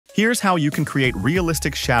Here's how you can create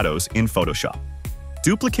realistic shadows in Photoshop.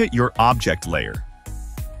 Duplicate your object layer.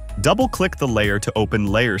 Double-click the layer to open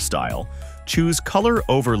Layer Style, choose Color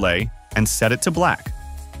Overlay, and set it to black.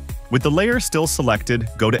 With the layer still selected,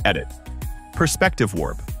 go to Edit. Perspective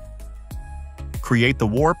Warp. Create the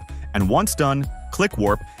warp, and once done, click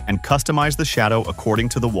Warp and customize the shadow according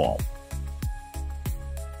to the wall.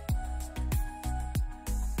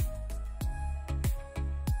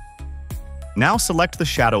 Now select the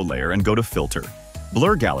shadow layer and go to Filter,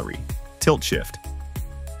 Blur Gallery, Tilt Shift.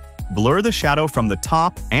 Blur the shadow from the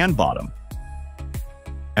top and bottom.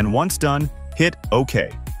 And once done, hit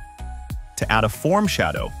OK. To add a form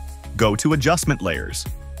shadow, go to Adjustment Layers,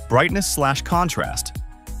 Brightness/Contrast,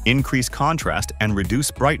 increase contrast and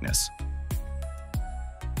reduce brightness.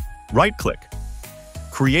 Right-click.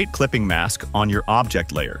 Create clipping mask on your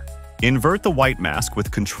object layer. Invert the white mask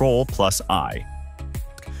with Ctrl+I.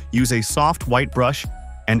 Use a soft white brush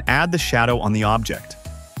and add the shadow on the object.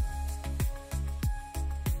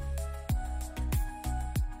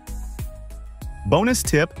 Bonus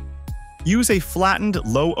tip: use a flattened,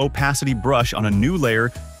 low-opacity brush on a new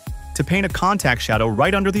layer to paint a contact shadow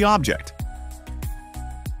right under the object.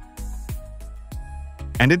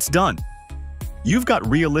 And it's done! You've got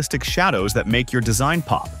realistic shadows that make your design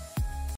pop.